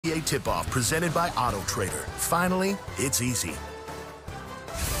NBA tip-off presented by Auto Trader. Finally, it's easy.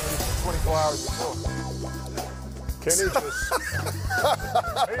 24 hours before. Kenny just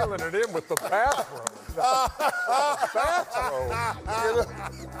mailing it in with the bathrobe. Bathrobe.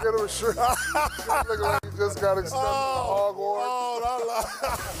 Get him a shirt. Look like he just got extended to Hogwarts.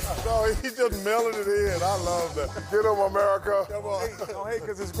 No, he just mailing it in. I love that. Get him, America. Come on. Hey,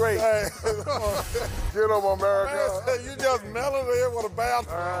 because it's great. Hey. Get him, America. Man, you just mailing it in with a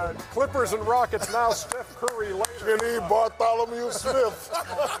bathrobe. Clippers and Rockets now. Steph Curry later. Kenny Bartholomew Smith.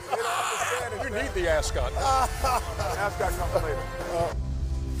 You need the ascot. Ascot comes later.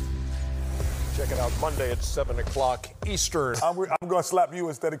 Check it out Monday at 7 o'clock Eastern. I'm going to slap you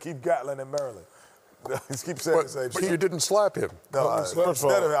instead of Keith Gatlin in Maryland. Just keep saying the same shit. But you didn't slap him. No, instead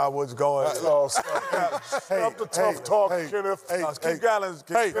of it, I was going. Stop the tough talk, Kenneth. Keith Gatlin's.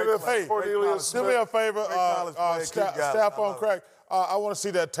 Kenneth, Cornelius, do me a favor, staff on crack. I want to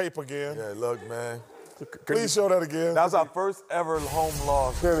see that tape again. Yeah, look, man. Please show that again. That was our first ever home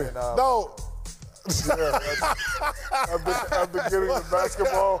loss. No. After getting the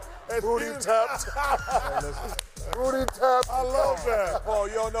basketball, booty tapped. Booty tapped. I love that. Paul,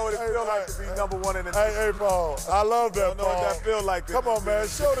 you don't know what it feels like to be number one in the Hey, Paul. I love that, You don't know what that feel like. Come on, man.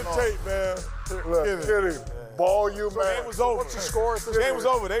 Show the tape, man. Get it. Ball you, man. The game was over. What's the score? The game was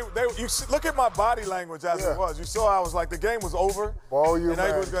over. Look at my body language as it was. You saw I was like, the game was over. Ball you,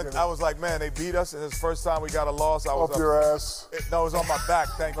 man. I was like, man, they beat us, and it's the first time we got a loss. I was off your ass. No, it was on my back.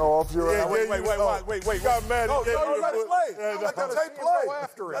 Thank you. No, off your ass. Wait. You got mad. No, let it play. Let the tape play.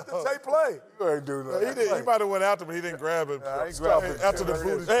 Let the tape play. You ain't do nothing. He might have went after me. He didn't grab him. I ain't grabbed him. After the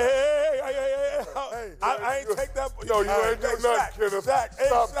booty. Hey. I ain't take that. Yo, you ain't do nothing, Kenneth.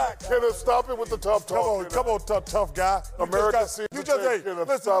 Stop. Kenneth, stop it with the tough talk. Come on, tough guy. You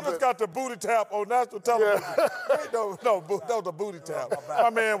just got the booty tap on national television. No, the booty tap. My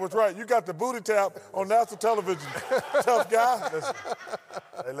man was right. You got the booty tap on national television. Tough guy.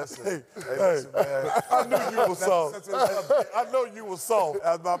 Listen, man. I knew you were soft. I know you were soft.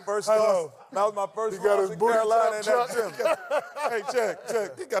 That was my first loss. That was my first loss in Carolina in that gym. Hey, check.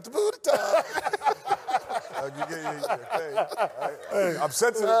 He got the booty tap. I'm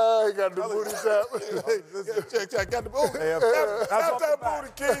sensitive. He got the booty tap. Check. Got the booty. Tap that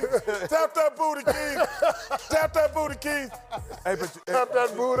booty, Keith. Tap that booty, Keith. Tap that booty, Keith. Tap that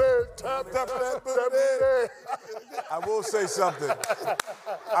booty. Tap that booty. I will say something.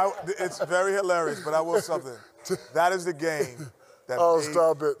 It's very hilarious, but I will say something. That is the game that made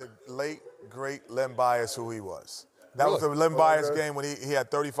the late, great Len Bias who he was. That was the Len Bias game when he had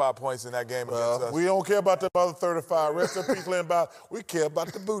 35 points in that game against us. We don't care about the other 35. Rest in peace, Len Bias. We care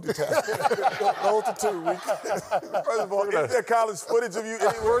about the booty tap. Those are two. First of all, is there college footage of you?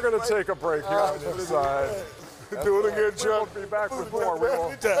 We're going to take a break here on this side. Do it again, Chuck. We'll be back with more.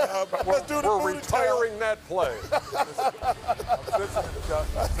 Let's do the We're retiring that play.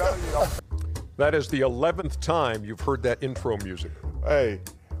 That is the 11th time you've heard that intro music. Hey,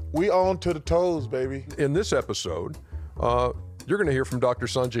 we on to the toes, baby. In this episode, you're going to hear from Dr.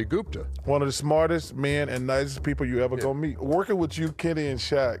 Sanjay Gupta. One of the smartest men and nicest people you ever gonna meet. Working with you, Kenny and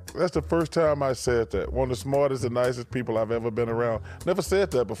Shaq, that's the first time I said that. One of the smartest and nicest people I've ever been around. Never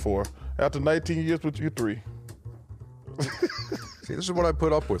said that before. After 19 years with you three. See, this is what I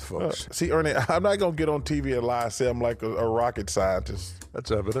put up with, folks. See, Ernie, I'm not going to get on TV and lie and say I'm like a rocket scientist. That's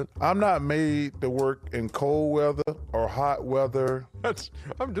evident. I'm not made to work in cold weather or hot weather.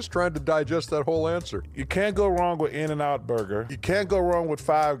 I'm just trying to digest that whole answer. You can't go wrong with In-N-Out Burger. You can't go wrong with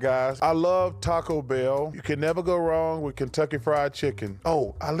Five Guys. I love Taco Bell. You can never go wrong with Kentucky Fried Chicken.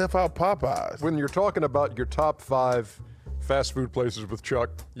 Oh, I left out Popeyes. When you're talking about your top 5 fast food places with Chuck,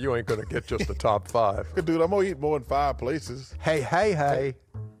 you ain't gonna get just the top 5. Dude, I'm gonna eat more than 5 places. Hey.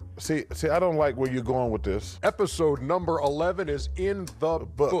 See, I don't like where you're going with this. Episode number 11 is in the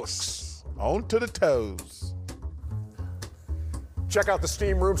books. On to the toes. Check out the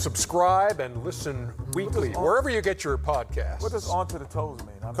Steam Room, subscribe, and listen weekly, wherever you get your podcasts. What does on to the toes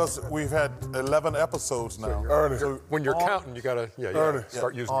mean? Because we've had 11 episodes now. When you're counting, you gotta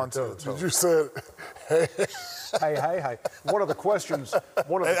start using your toes. Did you say it? Hey. One of the questions.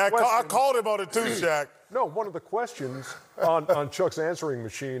 I called him on it too, Shaq. No, one of the questions on Chuck's answering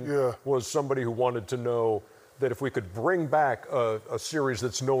machine was somebody who wanted to know that if we could bring back a series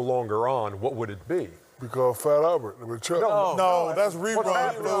that's no longer on, what would it be? Because Fat Albert with Chuck. No, that's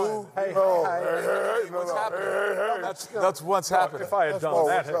rerun, Blue. Hey, That's what's happening. If I had done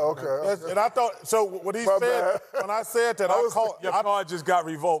that. Okay. And I thought, so what he said, when I said that, I called. Your card just got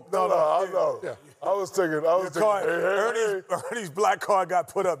revoked. No, I know. Yeah. I was thinking, Ernie's black card got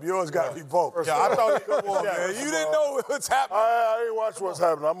put up. Yours got revoked. Yeah, I thought you didn't know what's happening. I ain't watch what's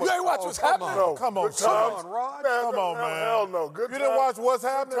happening. You ain't watch what's happening? No. Come on, Rod. Come on, man. Hell no. Good You didn't watch what's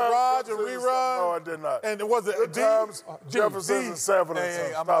happening, Raj, and rerun? No, I did not. And was it Good times, Jefferson and Sanford and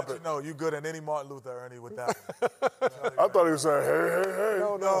Hey, Son. I'm Stop not, it. no, you good at any Martin Luther, Ernie, with that. I thought he was saying, hey.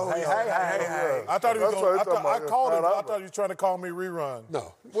 No, hey. I thought he was That's what I talking about. called him. Fat I Albert. thought he was trying to call me rerun.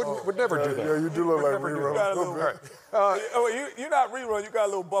 No, would never do that. Yeah, you do look like rerun. You're not rerun. You got a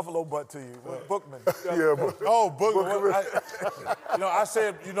little buffalo butt to you. Bookman. Yeah, but Bookman. I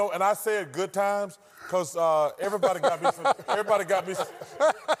said, and I said good times because everybody got me.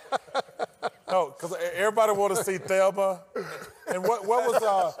 No, because everybody want to see Thelma. And what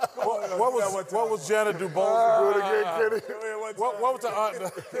was Janet DuBose? do it again, Kenny. What was the aunt?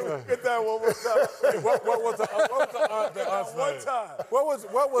 Get that one more time. What was the aunt's name? One time. What was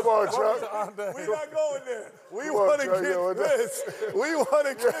Come on, the Chuck. aunt name? We're not going there. We Come on, want to Chuck, get this. We want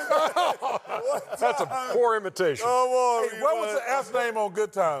to get this. That's a poor imitation. Come on. Hey, what was the aunt's name on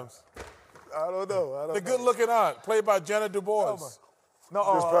Good Times? I don't know. The good-looking aunt, played by Janet DuBois.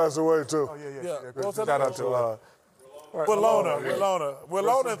 Just passed away, too. What's her Shout name? out to Willona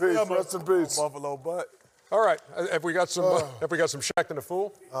and Thelma. Rest in peace. Buffalo Butt. All right, have we got some Shaq and the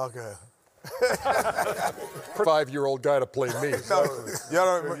Fool? Okay. 5-year-old guy to play me.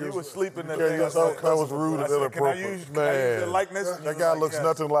 You were sleeping that day. That was rude and Can I inappropriate. use the likeness? That guy looks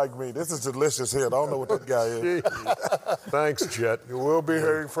nothing like me. This is delicious here. I don't know what that guy is. Thanks, Jet. You will be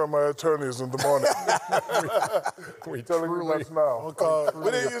hearing from our attorneys in the morning. We Telling you truly, that's now. We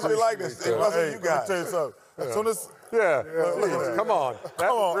didn't use the likeness. It wasn't you Let me guys. tell you something. As soon as yeah. Come on.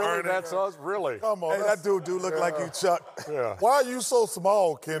 on, Really, Ernie. that's us, really. come on, Hey, that dude do look like you, Chuck. Yeah. why are you so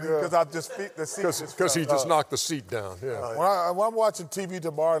small, Kenny? Because I just feet the seat. Because he just knocked the seat down. Yeah. When I'm watching TV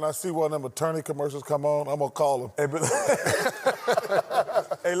tomorrow and I see one of them attorney commercials come on, I'm gonna call him.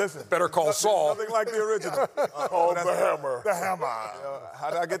 Hey, listen. Better call Saul. Nothing like the original. Oh, the hammer. The hammer. How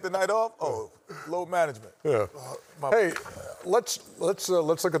did I get the night off? Oh, load management. Yeah. Hey, let's look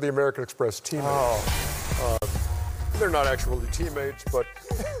at the American Express teammates. They're not actually teammates, but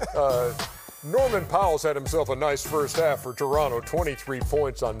Norman Powell's had himself a nice first half for Toronto. 23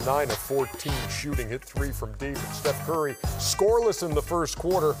 points on 9 of 14 shooting, hit 3 from deep. And Steph Curry scoreless in the first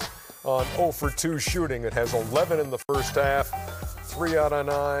quarter on 0 for 2 shooting. It has 11 in the first half, 3 out of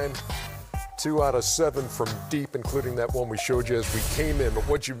 9. 2 out of 7 from deep, including that one we showed you as we came in. But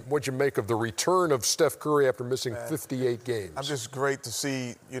what'd you make of the return of Steph Curry after missing 58 games? I'm just great to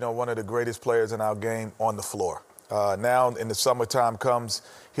see, one of the greatest players in our game on the floor. Now, in the summertime comes,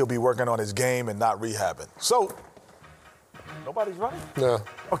 he'll be working on his game and not rehabbing. So, nobody's running? No.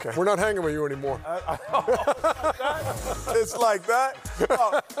 Okay. We're not hanging with you anymore. It's like that.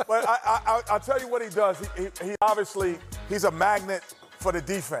 But I'll tell you what he does. He obviously, he's a magnet for the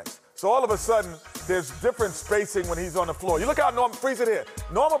defense. So all of a sudden, there's different spacing when he's on the floor. You look how freeze it here.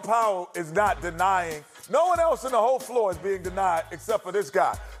 Norman Powell is not denying. No one else in the whole floor is being denied except for this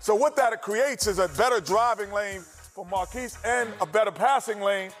guy. So what that creates is a better driving lane for Marquise and a better passing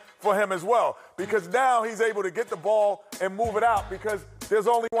lane for him as well. Because now he's able to get the ball and move it out because there's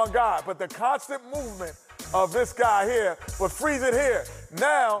only one guy. But the constant movement of this guy here, but freeze it here.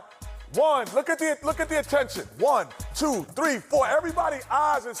 Now, look at the attention. 1, 2, 3, 4. Everybody's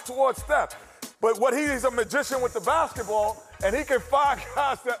eyes is towards Steph. But he's a magician with the basketball, and he can find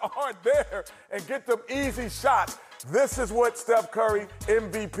guys that aren't there and get them easy shots. This is what Steph Curry,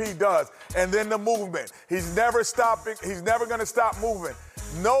 MVP, does. And then the movement. He's never stopping. He's never going to stop moving.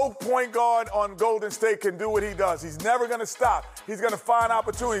 No point guard on Golden State can do what he does. He's never going to stop. He's going to find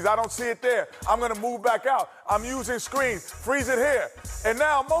opportunities. I don't see it there. I'm going to move back out. I'm using screens. Freeze it here. And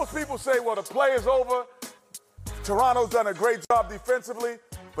now most people say, well, the play is over. Toronto's done a great job defensively.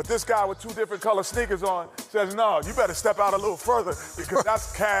 But this guy with 2 different color sneakers on says, no, you better step out a little further because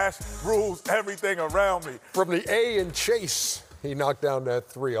that's cash, rules, everything around me. From the A in Chase, he knocked down that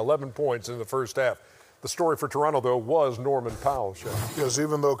 3, 11 points in the first half. The story for Toronto, though, was Norman Powell. Yes,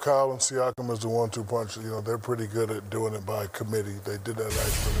 even though Kyle and Siakam is the 1-2 punch, they're pretty good at doing it by committee. They did that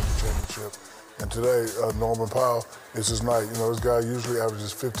last year in the championship. And today, Norman Powell, it's his night. This guy usually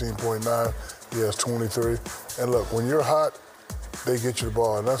averages 15.9. He has 23. And look, when you're hot, they get you the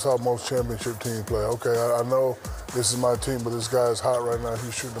ball, and that's how most championship teams play. Okay, I know this is my team, but this guy is hot right now.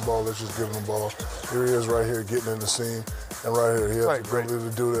 He's shooting the ball. Let's just give him the ball. Here he is right here getting in the seam, and right here he has the ability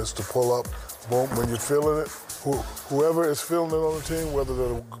to do this, to pull up boom, when you're feeling it, whoever is feeling it on the team, whether they're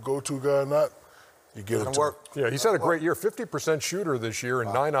the go-to guy or not, you get it to work. Yeah, he's had a great year, 50% shooter this year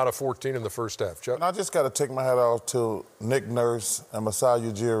and 9 out of 14 in the first half. Chuck? And I just got to take my hat off to Nick Nurse and Masai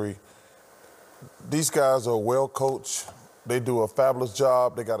Ujiri. These guys are well coached. They do a fabulous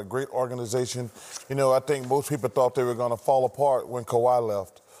job. They got a great organization. You know, I think most people thought they were going to fall apart when Kawhi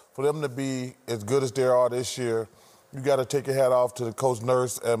left. For them to be as good as they are this year, you got to take your hat off to the coach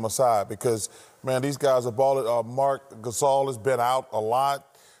Nurse and Masai because, man, these guys are balling. Mark Gasol has been out a lot.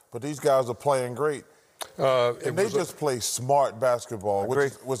 But these guys are playing great. And they just play smart basketball,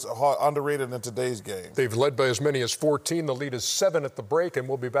 which was underrated in today's game. They've led by as many as 14. The lead is 7 at the break, and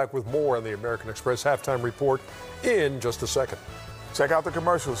we'll be back with more on the American Express Halftime Report in just a second. Check out the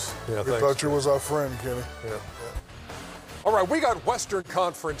commercials. Yeah, we thought you was our friend, Kenny. Yeah. All right, we got Western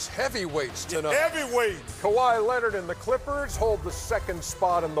Conference heavyweights tonight. Heavyweight. Kawhi Leonard and the Clippers hold the second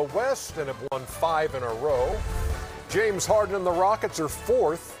spot in the West and have won 5 in a row. James Harden and the Rockets are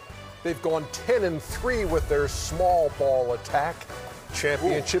 4th. They've gone 10-3 with their small ball attack.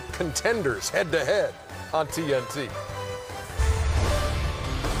 Championship contenders head-to-head on TNT.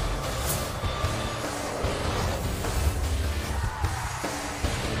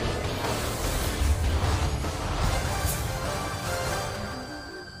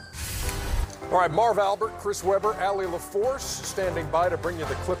 All right, Marv Albert, Chris Webber, Allie LaForce standing by to bring you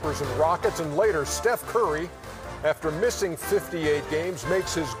the Clippers and Rockets. And later, Steph Curry, after missing 58 games,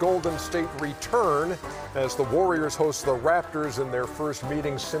 makes his Golden State return as the Warriors host the Raptors in their first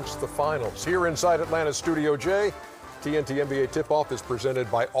meeting since the finals. Here inside Atlanta Studio J, TNT NBA Tip-Off is presented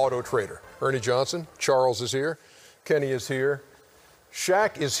by Auto Trader. Ernie Johnson, Charles is here, Kenny is here,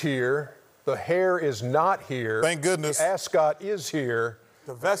 Shaq is here, the hair is not here. Thank goodness. The ascot is here.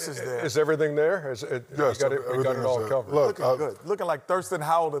 The vest is there. Is everything there? Yes, we got it all covered. Look, Looking good. Looking like Thurston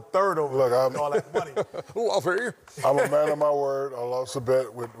Howell III over look, there with all that money. Love here. I'm a man of my word. I lost a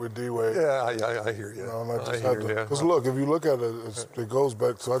bet with D-Wade. Yeah, I hear you. Because look, if you look at it, it goes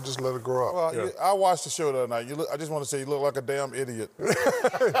back, so I just let it grow up. Well, I watched the show the other night. I just want to say you look like a damn idiot. There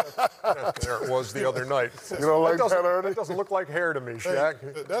it was the other night. You don't like that, Ernie? That doesn't look like hair to me, Shaq.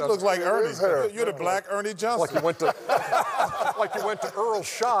 That looks like Ernie. You're the black Ernie Johnson. Like you went to Earl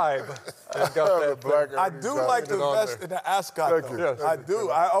Scheib and got that black. I do like the vest and the ascot. Thank you. Yes. I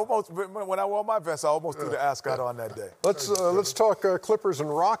do. I almost, when I wore my vest, I almost threw the ascot on that day. Let's talk Clippers and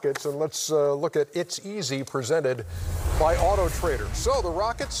Rockets, and let's look at It's Easy presented by Auto Trader. So the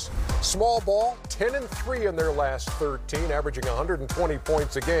Rockets, small ball, 10-3 in their last 13, averaging 120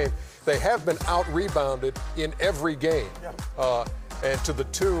 points a game. They have been out-rebounded in every game, and to the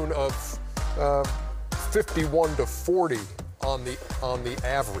tune of 51-40 on the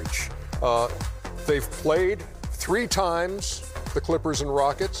average. They've played 3 times, the Clippers and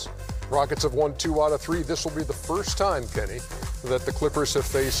Rockets. Rockets have won 2 out of 3. This will be the first time, Kenny, that the Clippers have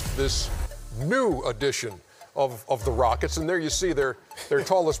faced this new edition of the Rockets. And there you see their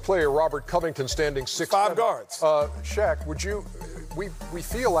tallest player, Robert Covington, standing 6'5". 5 guards. Shaq, would you? We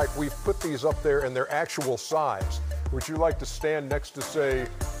feel like we've put these up there in their actual size. Would you like to stand next to, say,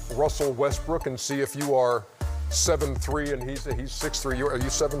 Russell Westbrook and see if you are 7'3" and he's 6'3"? Are you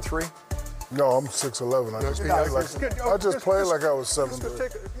 7'3"? No, I'm 6'11". I just played like I was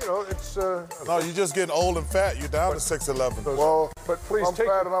 7'3". No, you're just getting old and fat. You're down to 6'11". Well, but please I'm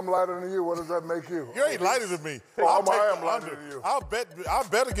fat and I'm lighter than you. What does that make you? You ain't lighter than me. I am lighter than you. I'll bet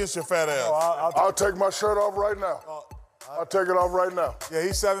against your fat ass. I'll take my shirt off right now. I'll take it off right now. Yeah,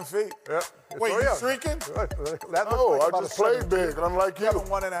 he's 7 feet. Yeah. Wait, you shrinking? No, I just played big, unlike you.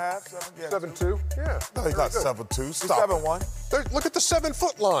 7'1.5", 7'2". Yeah. No, he's not 7'2". Stop. 7'1". Look at the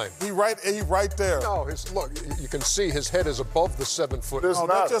 7-foot line. He right there. No, look. You can see his head is above the 7-foot. It's No,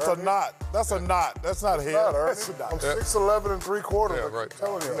 not, that's just Ernie. a knot. That's a knot. That's not hair. Not, Ernie. I'm 6'11" and 3/4. Yeah, right. I'm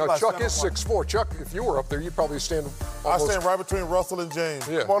telling you. Now, Chuck is 6'4". Chuck, if you were up there, you'd probably stand I almost... stand right between Russell and James.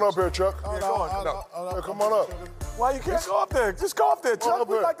 Yeah. Come on up here, Chuck. No, Come on up. Why you can't go up there? Just go up there, Chuck.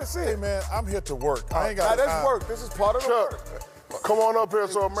 We'd like to see Hey, it. man, I'm here to work. I ain't got That's time. work. This is part of the work. Chuck, come on up here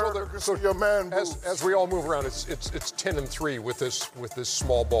so America can see your man boobs. As we all move around, it's 10-3 with this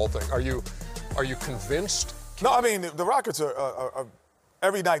small ball thing. Are you convinced? No, I mean, the Rockets are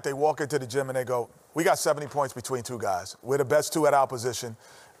every night they walk into the gym and they go, we got 70 points between 2 guys. We're the best 2 at our position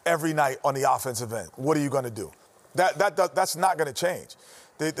every night on the offensive end. What are you going to do? That's not going to change.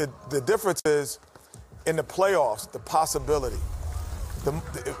 The difference is in the playoffs, the possibility,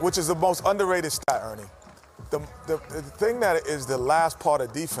 which is the most underrated stat, Ernie. The thing that is the last part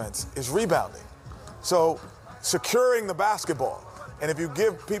of defense is rebounding. So securing the basketball. And if you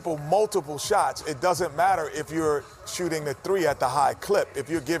give people multiple shots, it doesn't matter if you're shooting the 3 at the high clip, if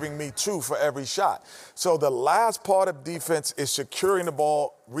you're giving me 2 for every shot. So the last part of defense is securing the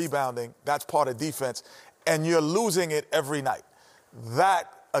ball, rebounding. That's part of defense. And you're losing it every night.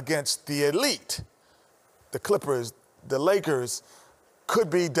 That against the elite, the Clippers, the Lakers, could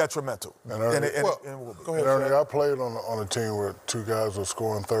be detrimental. Go ahead, Ernie, I played on a team where 2 guys were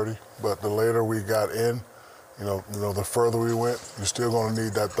scoring 30, but the later we got in, you know, the further we went, you're still going to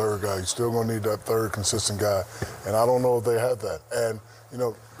need that third guy. You're still going to need that third consistent guy. And I don't know if they have that. And, you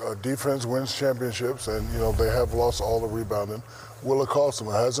know, defense wins championships, and, you know, they have lost all the rebounding. Will it cost them?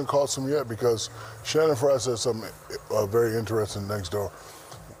 It hasn't cost them yet, because Shannon Fry said something very interesting next door.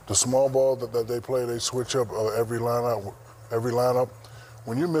 The small ball that they play, they switch up every lineup.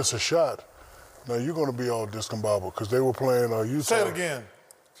 When you miss a shot, now you're going to be all discombobulated, because they were playing Utah. Say it again.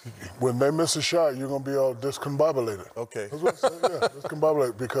 When they miss a shot, you're going to be all discombobulated. Okay. That's what I said, yeah,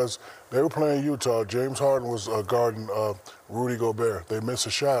 discombobulated, because they were playing Utah. James Harden was guarding Rudy Gobert. They miss a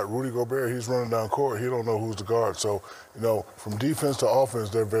shot. Rudy Gobert, he's running down court. He don't know who's the guard. So, you know, from defense to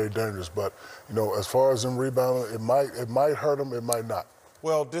offense, they're very dangerous. But, you know, as far as them rebounding, it might hurt them, it might not.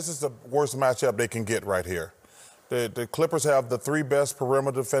 Well, this is the worst matchup they can get right here. The Clippers have the 3 best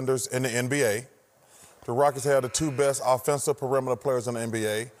perimeter defenders in the NBA. The Rockets have the 2 best offensive perimeter players in the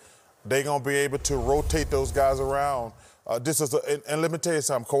NBA. They're going to be able to rotate those guys around. And let me tell you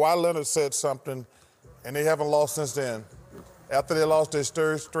something. Kawhi Leonard said something, and they haven't lost since then. After they lost their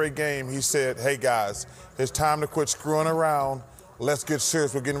 3rd straight game, he said, hey, guys, it's time to quit screwing around. Let's get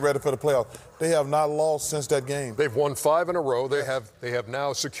serious. We're getting ready for the playoffs. They have not lost since that game. They've won 5 in a row. They have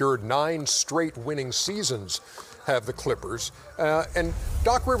now secured 9 straight winning seasons, have the Clippers. And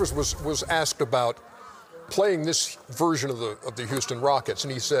Doc Rivers was asked about playing this version of the Houston Rockets,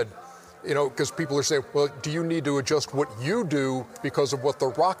 and he said, you know, because people are saying, well, do you need to adjust what you do because of what the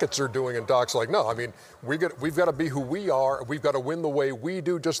Rockets are doing? And Doc's like, no, I mean, we've got to be who we are. We've got to win the way we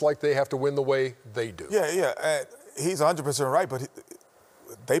do, just like they have to win the way they do. Yeah. He's 100% right, but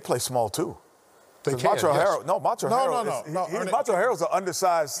they play small too. They can. Montrezl Harrell's an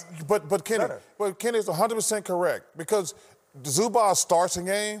undersized. But Kenny's 100% correct, because Zubac starts a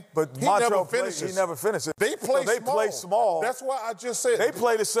game, but he never finishes. He never finishes. They play small. That's why I just said they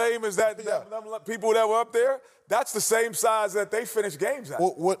play the same as them people that were up there. That's the same size that they finish games at.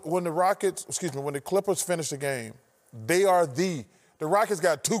 When the Clippers finish the game, they are the Rockets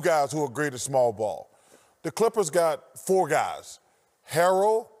got 2 guys who are great at small ball. The Clippers got 4 guys: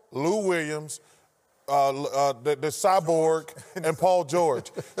 Harrell, Lou Williams, the Cyborg, and Paul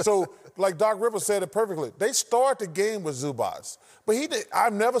George. So, like Doc Rivers said it perfectly, they start the game with Zubac, but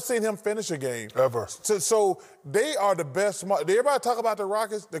I've never seen him finish a game ever. So they are the best. Everybody talk about the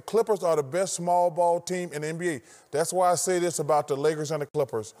Rockets. The Clippers are the best small ball team in the NBA. That's why I say this about the Lakers and the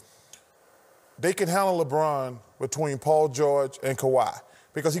Clippers. They can handle LeBron between Paul George and Kawhi,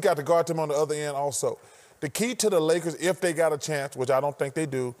 because he got to guard them on the other end also. The key to the Lakers, if they got a chance, which I don't think they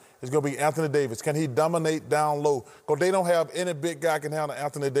do, is going to be Anthony Davis. Can he dominate down low? Because they don't have any big guy can handle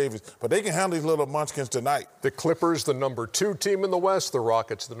Anthony Davis. But they can handle these little munchkins tonight. The Clippers, the number 2 team in the West. The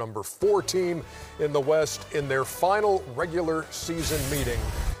Rockets, the number 4 team in the West, in their final regular season meeting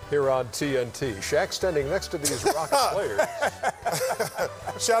here on TNT. Shaq standing next to these Rockets players.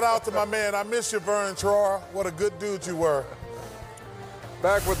 Shout out to my man. I miss you, Vern Troyer. What a good dude you were.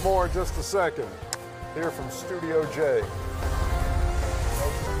 Back with more in just a second. Here from Studio J.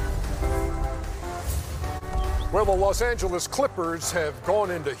 Well, the Los Angeles Clippers have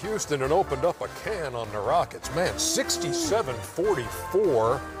gone into Houston and opened up a can on the Rockets. Man,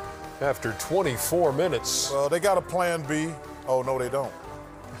 67-44 after 24 minutes. Well, they got a plan B. Oh, no, they don't.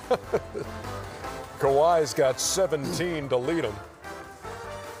 Kawhi's got 17 to lead them.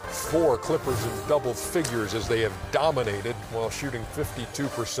 4 Clippers in double figures as they have dominated while shooting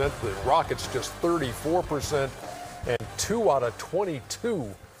 52%. The Rockets just 34% and 2 out of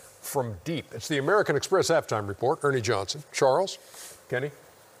 22 from deep. It's the American Express halftime report. Ernie Johnson, Charles, Kenny,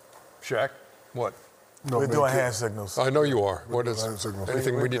 Shaq. What? No, we're doing hand signals. I know you are. What is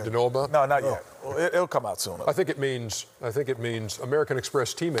anything we need to know about? No, not yet. Well, it'll come out soon. I think it means American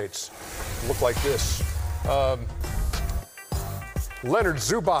Express teammates look like this. Leonard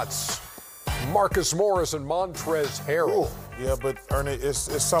Zubac, Marcus Morris, and Montrezl Harrell. Yeah, but Ernie,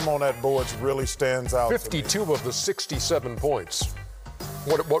 it's some on that board that really stands out. 52 of the 67 points.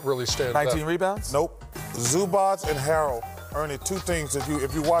 What really stands out? 19 rebounds? Nope. Zubac and Harrell. Ernie, 2 things.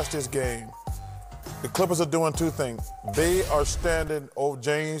 If you watch this game, the Clippers are doing 2 things. They are standing over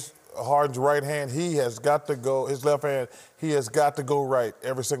James Harden's right hand. He has got to go, his left hand, he has got to go right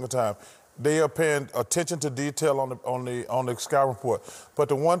every single time. They are paying attention to detail on the scouting report. But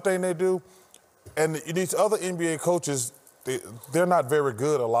the one thing they do, and these other NBA coaches, they're not very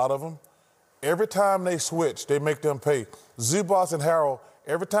good, a lot of them. Every time they switch, they make them pay. Zubac and Harrell,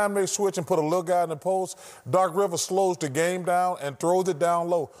 every time they switch and put a little guy in the post, Doc Rivers slows the game down and throws it down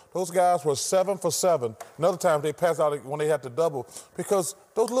low. Those guys were 7 for 7. Another time they pass out when they had to double because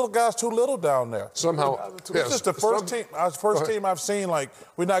those little guys too little down there. Somehow, it's just the first team I've seen, like,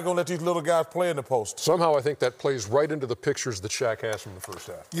 we're not going to let these little guys play in the post. Somehow I think that plays right into the pictures that Shaq has from the first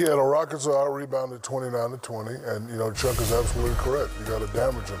half. Yeah, the Rockets are out-rebounded 29-20, and, Chuck is absolutely correct. You got to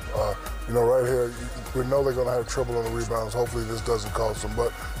damage them. Right here, we know they're going to have trouble on the rebounds. Hopefully this doesn't cost them,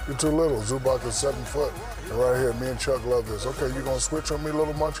 but you're too little. Zubac is 7 foot. And right here, me and Chuck love this. Okay, you going to switch on me,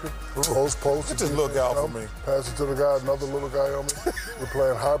 little munchkin? Post. Just look out for me. Pass it to the guy, another little guy on me. We're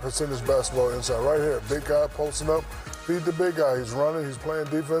playing high percentage basketball inside. Right here, big guy posting up. Feed the big guy. He's running. He's playing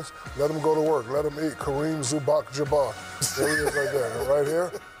defense. Let him go to work. Let him eat. Kareem Zubac-Jabbar. There he is right there. And right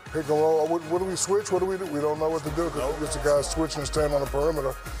here, pick and roll. What do we switch? What do we do? We don't know what to do because it's the guy switching and stand on the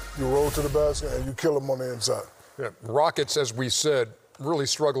perimeter. You roll to the basket and you kill him on the inside. Yeah. Rockets, as we said, really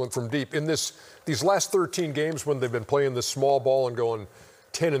struggling from deep. In these last 13 games when they've been playing this small ball and going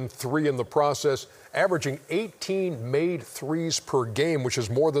 10-3 in the process, averaging 18 made threes per game, which is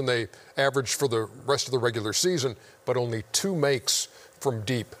more than they averaged for the rest of the regular season, but only 2 makes from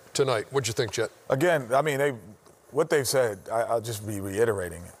deep tonight. What'd you think, Chet? Again, I mean, what they've said, I'll just be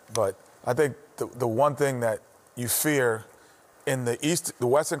reiterating it. But I think the one thing that you fear in the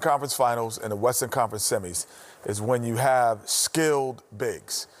Western Conference Finals and the Western Conference semis is when you have skilled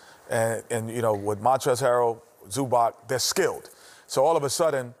bigs. And with Montrezl Harrell, Zubac, they're skilled. So all of a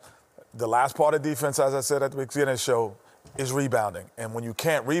sudden, the last part of defense, as I said at the beginning of the show, is rebounding. And when you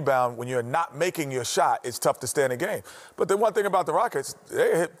can't rebound, when you're not making your shot, it's tough to stay in the game. But the one thing about the Rockets,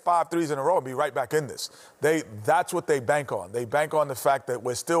 they hit 5 threes in a row and be right back in this. That's what they bank on. They bank on the fact that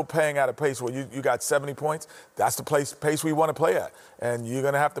we're still playing at a pace where you got 70 points. That's the pace we want to play at. And you're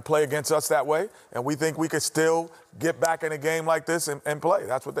going to have to play against us that way. And we think we could still get back in a game like this and play.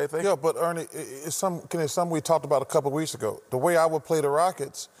 That's what they think. Yeah, but Ernie, it's something we talked about a couple of weeks ago. The way I would play the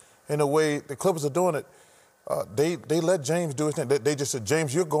Rockets and the way the Clippers are doing it, they let James do his thing. They just said,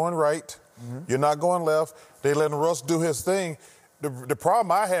 James, you're going right. Mm-hmm. You're not going left. They letting Russ do his thing. The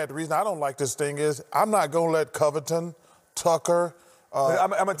problem I had, the reason I don't like this thing is I'm not going to let Covington, Tucker. I'm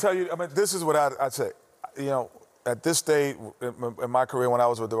going to tell you, this is what I'd say. At this stage in my career when I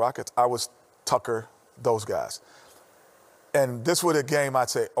was with the Rockets, I was Tucker, those guys. And this was a game I'd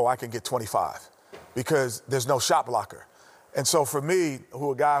say, I can get 25 because there's no shot blocker. And so for me,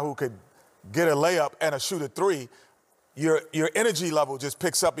 a guy who could get a layup and shoot a 3, your energy level just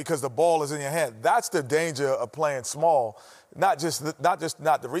picks up because the ball is in your hand. That's the danger of playing small, not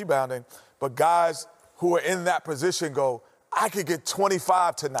the rebounding, but guys who are in that position go, I could get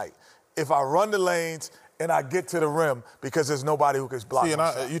 25 tonight if I run the lanes and I get to the rim because there's nobody who can block. See,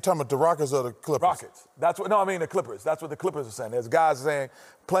 and you talking about the Rockets or the Clippers? Rockets. The Clippers. That's what the Clippers are saying. There's guys saying,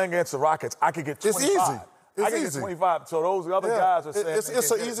 playing against the Rockets, I could get 25. It's easy. I can get 25. So those other guys are saying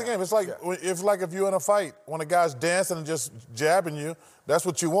it's an easy game. It's like if you're in a fight, when a guy's dancing and just jabbing you, that's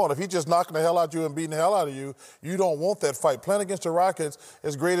what you want. If he's just knocking the hell out of you and beating the hell out of you, you don't want that fight. Playing against the Rockets,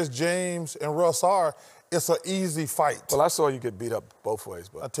 as great as James and Russ are, it's an easy fight. Well, I saw you get beat up both ways,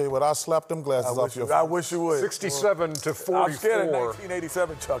 but I tell you what, I slapped them glasses off your face. I wish you would. 67-44. I'm scared of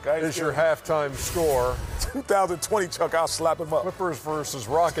 1987, Chuck. Is your halftime score. 2020, Chuck, I'll slap him up. Clippers versus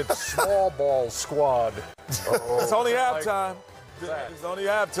Rockets small ball squad. It's only halftime. It's only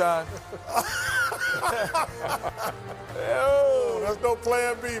halftime. There's no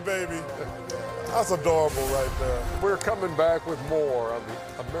plan B, baby. That's adorable right there. We're coming back with more on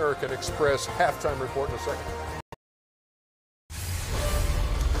the American Express halftime report in a second.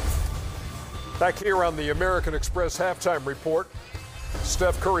 Back here on the American Express halftime report,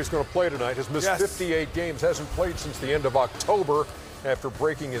 Steph Curry's going to play tonight. Has missed 58 games, hasn't played since the end of October after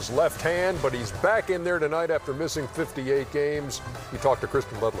breaking his left hand, but he's back in there tonight after missing 58 games. We talked to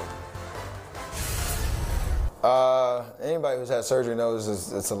Kristen Ludlow. Anybody who's had surgery knows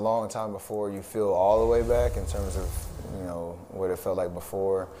it's a long time before you feel all the way back in terms of, what it felt like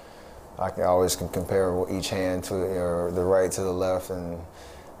before. I always can compare each hand to the right to the left and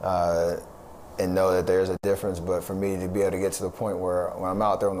know that there's a difference. But for me to be able to get to the point where when I'm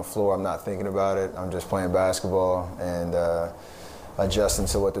out there on the floor, I'm not thinking about it. I'm just playing basketball and adjusting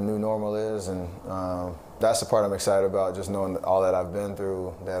to what the new normal is. And that's the part I'm excited about, just knowing all that I've been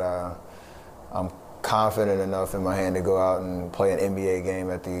through, that I'm confident enough in my hand to go out and play an NBA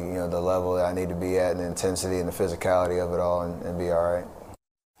game at the level that I need to be at, and the intensity and the physicality of it all, and be all right.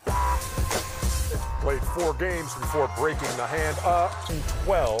 played 4 games before breaking the hand up to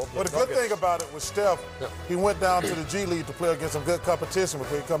 12. But the good thing about it was Steph, he went down to the G League to play against some good competition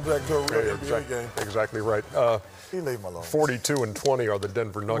before he comes back to a real NBA game. Exactly right. He leave him alone. 42 and 20 are the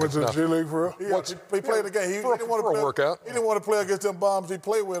Denver Nuggets. Went to the G League for real? He played the game. He didn't want to play. Workout. He didn't want to play against them bombs he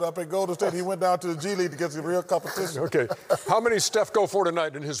played with up at Golden State. He went down to the G League to get some real competition. Okay. How many Steph go for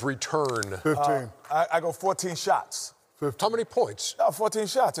tonight in his return? 15. I go 14 shots. 15. How many points? 14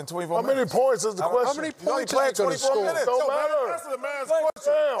 shots in 24 How minutes. many points is the question? How many points He's only is he going playing to 24 score? minutes. Don't matter. Answer the man's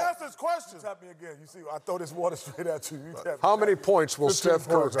question. Answer his question. Tap me again. You see, I throw this water straight at you. How many points will Steph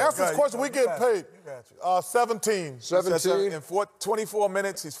Curry? Answer his question. We get paid. 17. 17. In 24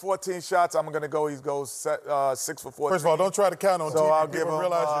 minutes, he's 14 shots. I'm going to go. He goes 6 for 14. First of all, don't try to count on So TV. I'll give him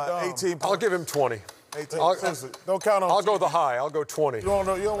realize you're dumb. 18 points. I'll give him 20. 18. Don't count on I'll TV. go the high. I'll go 20. You don't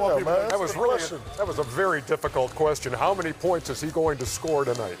want people to That was that was a very difficult question. How many points is he going to score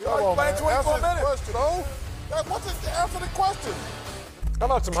tonight? He's playing 24 minutes. Question, oh? What's the answer to the question? How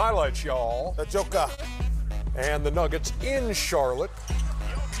about some highlights, y'all? The Joker. And the Nuggets in Charlotte.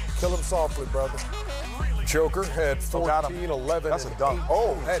 Kill him softly, brother. Joker had got 14, him. 11, That's a and dunk. 8.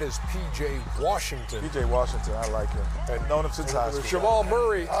 Oh. That is P.J. Washington. P.J. Washington, I like him. I've known him since high school. Jamal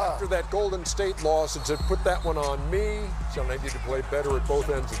Murray, after that Golden State loss, had said, put that one on me. So I need to play better at both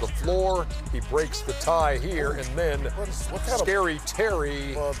ends of the floor. He breaks the tie here, and then what kind Scary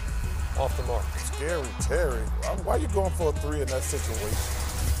Terry off the mark. Scary Terry. Why are you going for a 3 in that situation?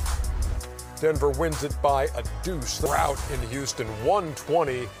 Denver wins it by a deuce. They're out in Houston,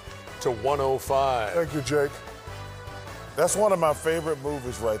 120 to 105. Thank you, Jake. That's one of my favorite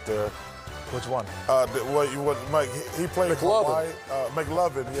movies right there. Which one? Mike, he played McLovin. Hawaii.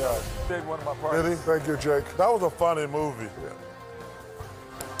 McLovin, yeah. Big one of my partners. Did he? Thank you, Jake. That was a funny movie.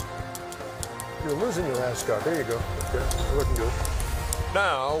 You're losing your ascot. There you go. Okay, you're looking good.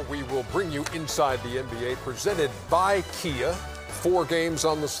 Now we will bring you Inside the NBA, presented by Kia. 4 games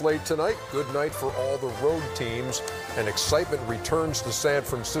on the slate tonight. Good night for all the road teams. And excitement returns to San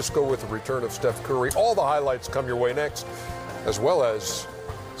Francisco with the return of Steph Curry. All the highlights come your way next, as well as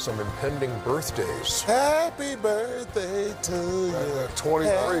some impending birthdays. Happy birthday to you.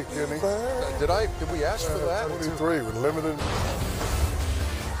 23, Kenny. Did we ask for that? 23 with limited.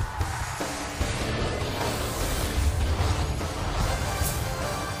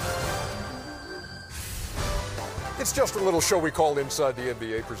 It's just a little show we call Inside the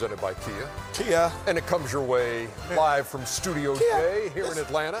NBA, presented by Kia. Kia. And it comes your way live from Studio J here in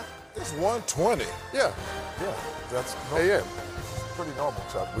Atlanta. It's 1:20. Yeah, That's a.m. pretty normal,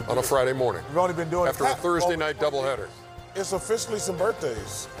 Chuck. on a Friday morning We've only been doing after a Thursday night doubleheader. It's officially some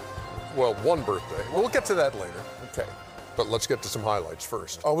birthdays. Well, one birthday. We'll get to that later. Okay. But let's get to some highlights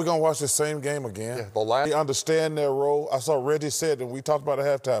first. Are we going to watch the same game again? Yeah, the last. They understand their role. I saw Reggie said, and we talked about it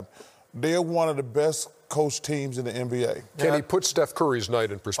at halftime, they're one of the best coached teams in the NBA. Can he put Steph Curry's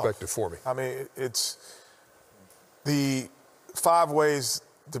night in perspective for me? I mean, it's the 5 ways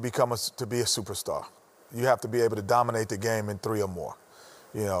to be a superstar. You have to be able to dominate the game in 3 or more,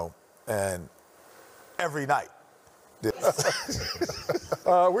 and every night. We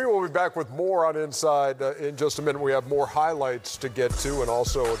will be back with more on Inside in just a minute. We have more highlights to get to, and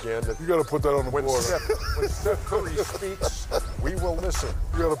also, again, You got to put that on the when board. when Steph Curry speaks, we will listen.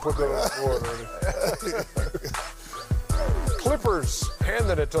 You got to put that on the board, Ernie. Clippers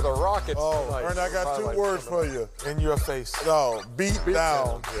handing it to the Rockets tonight. Ernie, I got 2 Highlights words for coming you. In your face. No, beat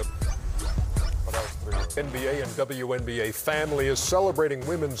down. Yep. NBA and WNBA family is celebrating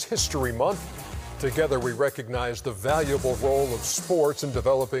Women's History Month. Together, we recognize the valuable role of sports in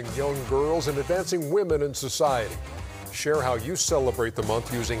developing young girls and advancing women in society. Share how you celebrate the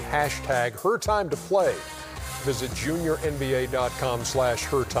month using hashtag HerTimeToPlay. Visit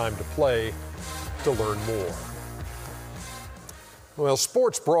juniornba.com/HerTimeToPlay to learn more. Well,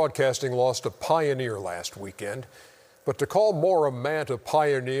 sports broadcasting lost a pioneer last weekend, but to call Maura Mant a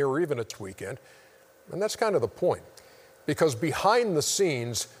pioneer even at weekend, and that's kind of the point. Because behind the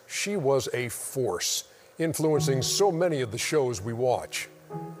scenes, she was a force, influencing so many of the shows we watch.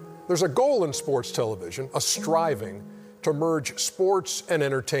 There's a goal in sports television, a striving to merge sports and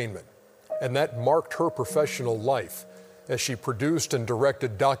entertainment. And that marked her professional life as she produced and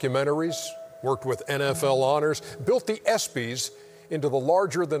directed documentaries, worked with NFL honors, built the ESPYs into the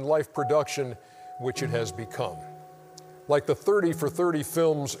larger-than-life production which it has become. Like the 30 for 30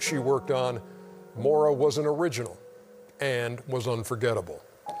 films she worked on, Maura was an original and was unforgettable.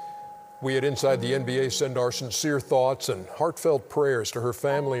 We at Inside the NBA send our sincere thoughts and heartfelt prayers to her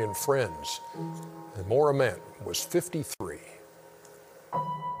family and friends. And Maura Mant was 53.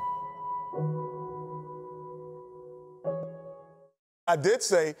 I did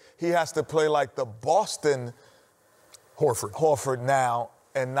say he has to play like the Boston Horford now,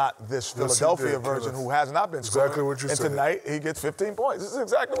 and not this Philadelphia version who has not been scoring. Exactly what you said. And tonight, he gets 15 points. This is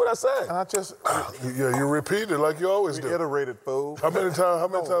exactly what I said. And I just... Yeah, you repeat it like you always do. Reiterated, fool. How many times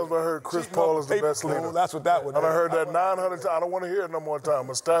have I heard Chris Paul is the best leader? That's what that would I heard that 900 times. I don't want to hear it no more time. I'm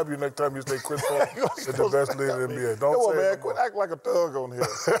going to stab you next time you say Chris Paul is the best leader in the NBA. Don't Come say on, man. it. Quit acting like a thug on here.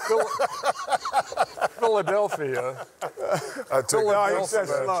 Philadelphia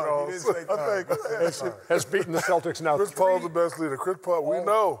has beaten the Celtics now. Chris Paul's the best leader. Chris Paul, we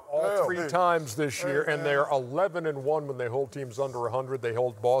know. All 3 times this year, and they're 11-1 when they hold teams under 100. They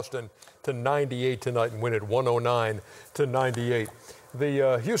hold Boston to 98 tonight and win it 109-98.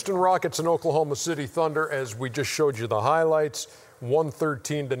 The Houston Rockets and Oklahoma City Thunder, as we just showed you the highlights,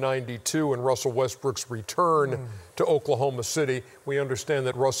 113-92 in Russell Westbrook's return to Oklahoma City. We understand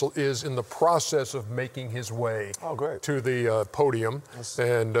that Russell is in the process of making his way to the podium,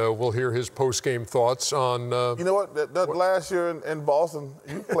 and we'll hear his post-game thoughts on... You know what? That last year in Boston,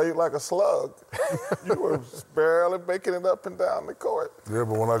 you played like a slug. You were barely making it up and down the court. Yeah,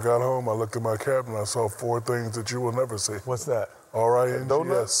 but when I got home, I looked at my cabinet and I saw 4 things that you will never see. What's that?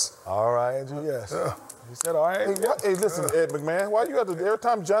 R-I-N-G-S. R-I-N-G-S. Yeah. He said, all right. Hey, listen, Ed McMahon, why you have to, every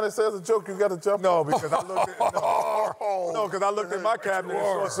time Johnny says a joke, you got to jump? No, because I looked at, because I looked at my cabinet and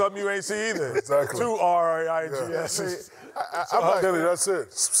saw something you ain't see either. Exactly. 2 R-I-N-G-S. Kenny, that's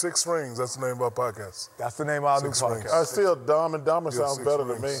it. 6 Rings. That's the name of our podcast. That's the name of our new 6 podcast. Rings. I still Dumb and Dumber sounds better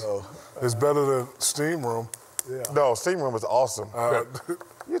than me. It's better than Steam Room. Yeah. No, Steam Room is awesome.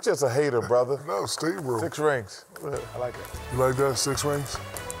 You're just a hater, brother. No, Steam Room. 6 Rings. I like it. You like that, 6 Rings?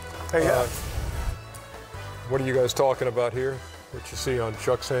 Hey, what are you guys talking about here? What you see on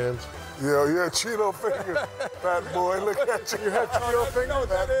Chuck's hands? Yeah, Cheeto finger. Fat boy, look at you. You have Cheeto finger?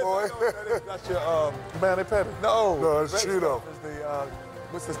 Fat boy. That's your, Manny Petty. No, it's Cheeto.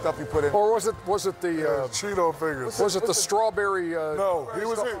 What's the stuff you put in? Or was it the Cheeto fingers. was it the strawberry? No, he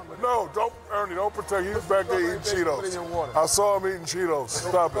was eating. No, Ernie, don't protect. He was back there eating Cheetos. I saw him eating Cheetos.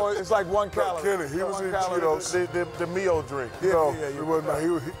 Stop it. It's like 1 calorie. Kenny, he was eating Cheetos. The Mio drink. No,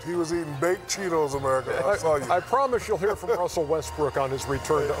 he was eating baked Cheetos, America. I saw you. I promise you'll hear from Russell Westbrook on his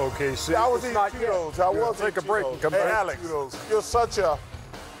return to OKC. I was eating Cheetos. I was Take a break and come Hey, back. Alex, you're such a...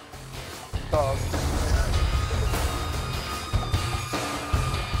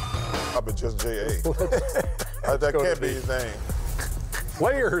 But just J.A. That can't be his name.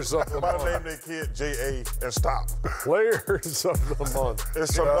 Players of the Somebody month. name their kid J.A. and stop. Players of the month.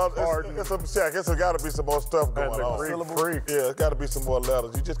 It's some Shaq, it's got to be some more stuff going And the on. Greek freak. Yeah, it's got to be some more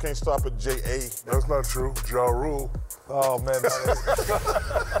letters. You just can't stop at J.A. That's not true. Ja Rule. Oh, man.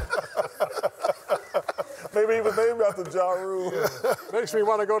 Maybe he was named after Ja Rule. Makes me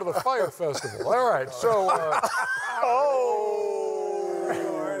want to go to the Fire Festival. All right, so.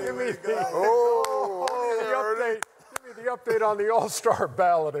 Give me the update on the All-Star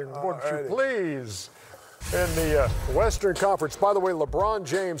balloting, would you please? In the Western Conference. By the way, LeBron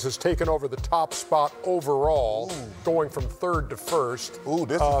James has taken over the top spot overall, going from 3rd to 1st. Ooh,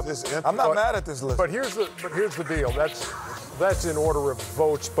 this is I'm not mad at this list. But here's the deal. That's in order of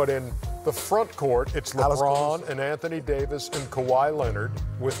votes, but in the front court, it's LeBron and Anthony Davis and Kawhi Leonard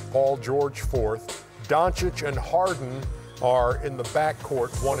with Paul George 4th. Doncic and Harden are in the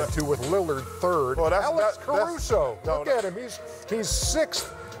backcourt, 1 and 2 with Lillard 3rd. Well, Alex Caruso, look at him. He's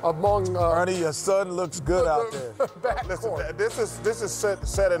 6th among. Ernie, your son looks good out there. Listen, this is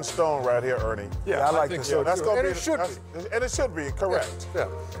set in stone right here, Ernie. Yeah, I like think this. so. That's too. gonna And be it should be. And it should be correct. Yeah.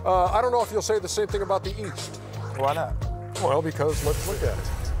 I don't know if you'll say the same thing about the East. Why not? Well, because let's look at it.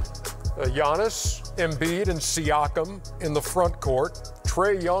 Giannis, Embiid, and Siakam in the front court.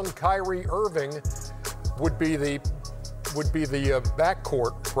 Trae Young, Kyrie Irving would be the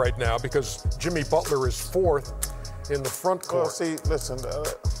backcourt right now because Jimmy Butler is 4th in the front court. Well, see, listen.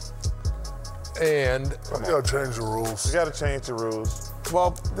 And You gotta change the rules. You got to change the rules.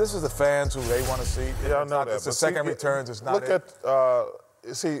 Well, this is the fans who they want to see. Yeah, I know that. It's the But second see, returns. It's not Look at,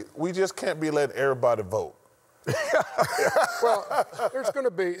 see, we just can't be letting everybody vote. well, there's going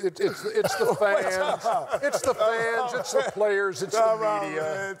to be it's the fans, it's the fans, it's the players, it's the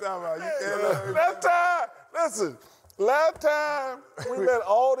media. Last time we let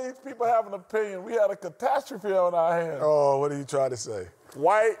all these people have an opinion, we had a catastrophe on our hands. Oh, what are you trying to say?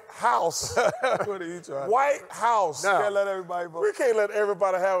 White House. What are you trying to say? White House. Now, Can't let everybody vote. We can't let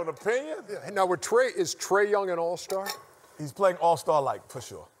everybody have an opinion. Now, is Trae Young an all-star? He's playing all-star-like, for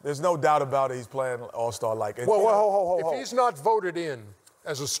sure. There's no doubt about it. He's playing all-star-like. If he's not voted in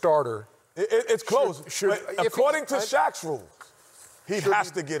as a starter, it's close. According to Shaq's rules, he has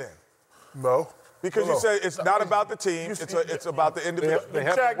to get in. No. Because you said it's not about the team, it's about the individual. They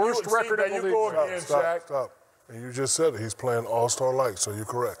have the worst record in the league. Stop. And you just said it. He's playing all-star-like, so you're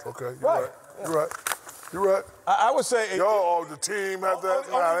correct. Okay, you're right. I would say... the team has that?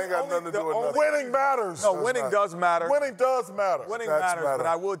 Nah, it ain't got nothing to do with nothing. Winning matters. No, winning does matter. Winning does matter. Winning matters, but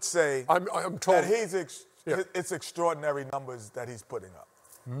I would say I'm told that it's extraordinary numbers that he's putting up.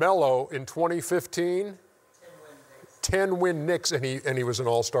 Melo in 2015, 10-win Knicks, and he was an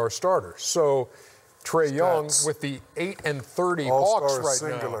all-star starter. So Trae Young with the 8-30 Hawks right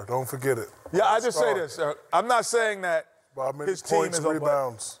singular. now. Don't forget it. Yeah, I just say this. I'm not saying that his team is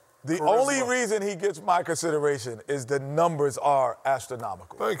rebounds. The only reason he gets my consideration is the numbers are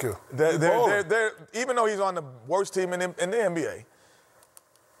astronomical. Thank you. They're, even though he's on the worst team in the NBA.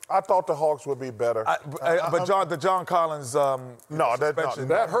 I thought the Hawks would be better. But the John Collins suspension.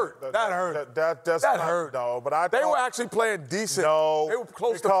 That hurt. That hurt. That hurt. No, but they were actually playing decent. No, they were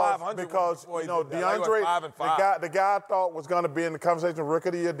close to 500 because DeAndre, the guy I thought was going to be in the conversation of Rookie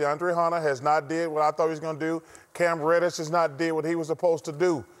of the Year, DeAndre Hunter has not did what I thought he was going to do. Cam Reddish has not did what he was supposed to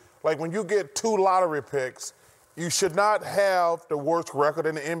do. Like when you get 2 lottery picks, you should not have the worst record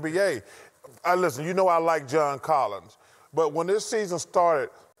in the NBA. Listen, you know I like John Collins, but when this season started,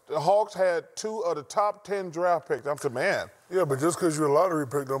 the Hawks had 2 of the top 10 draft picks. I'm saying, man. Yeah, but just because you're a lottery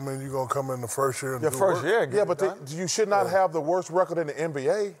pick don't mean you're going to come in the first year and do first work. year. Yeah, but you should not have the worst record in the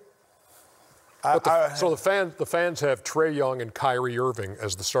NBA. So the fans have Trae Young and Kyrie Irving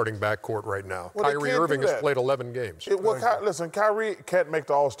as the starting backcourt right now. Well, Kyrie Irving has played 11 games. Listen, Kyrie can't make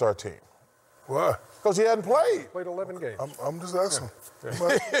the All-Star team. Why? Because he hadn't played. Played 11 games. I'm just asking.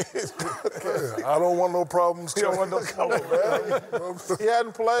 I don't want no problems. He don't want no trouble, man. He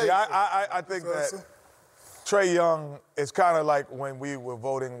hadn't played. Yeah, I think that Trae Young is kind of like when we were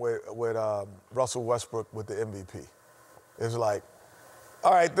voting with Russell Westbrook with the MVP. It's like,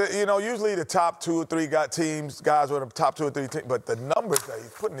 all right, usually the top 2 or 3 guys with the top 2 or 3 teams, but the numbers that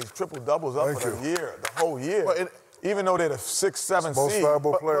he's putting these triple doubles up for the year, the whole year. Even though they're the 6, 7 most seed,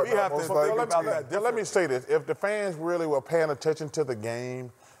 valuable player. You have to think about that. Let me say this: if the fans really were paying attention to the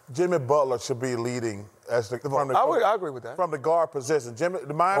game, Jimmy Butler should be leading I agree with that. From the guard position.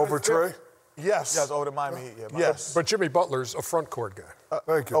 Over Trae? Yes. Yes, over the Miami Heat. Yes. But Jimmy Butler's a front court guy.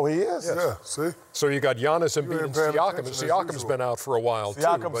 Thank you. Oh, he is? Yes. Yeah, see? So you got Giannis and Siakam, and Siakam's been out for a while,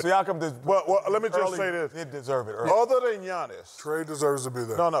 Siakam well, let me just say this. He deserve it early. Other than Giannis. Trae deserves to be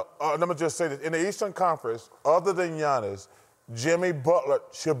there. No. Let me just say this. In the Eastern Conference, other than Giannis, Jimmy Butler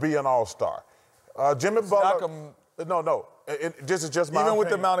should be an all-star. Jimmy Butler. No. This is just my opinion. Even with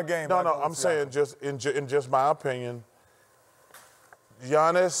the amount of games. No, I'm saying just in just my opinion,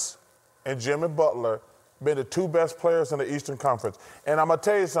 Giannis and Jimmy Butler been the 2 best players in the Eastern Conference. And I'm going to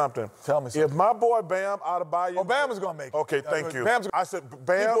tell you something. Tell me something. If my boy Bam Adebayo... Oh, Bam is going to make it. Okay, thank you. I said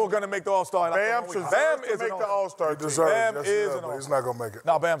Bam... People are going to make the All-Star. Bam is make the All-Star. Bam is an All-Star. He's not going to make it.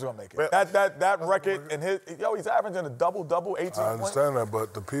 No, Bam's going to make it. That record, and he's averaging a double-double, 18 points. I understand that,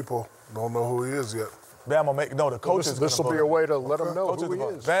 but the people don't know who he is yet. Bam will make... No, the coaches... This will be a way to let them know who he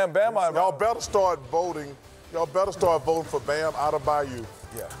is. Bam... Y'all better start voting. Y'all better start voting for Bam Adebayo.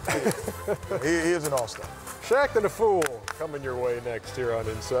 Yeah. He is an all-star. Shaq and the Fool coming your way next here on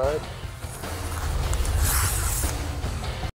Inside.